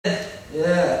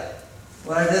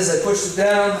I did is I pushed it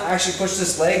down. I actually pushed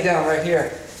this leg down right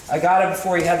here. I got it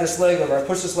before he had this leg over. I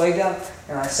pushed this leg down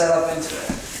and I set up into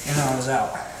it. And I was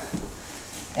out.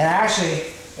 And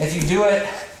actually, if you do it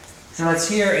so it's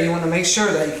here and you want to make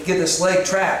sure that you can get this leg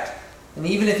trapped. And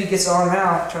even if he gets the arm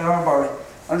out, try to arm bar,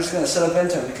 I'm just going to set up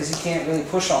into him because he can't really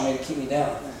push on me to keep me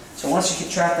down. So once you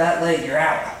can trap that leg, you're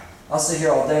out. I'll sit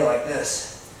here all day like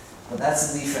this. But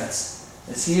that's the defense.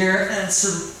 It's here and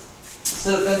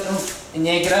sit up and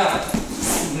yank it out.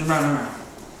 And run around.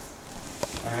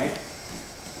 Alright?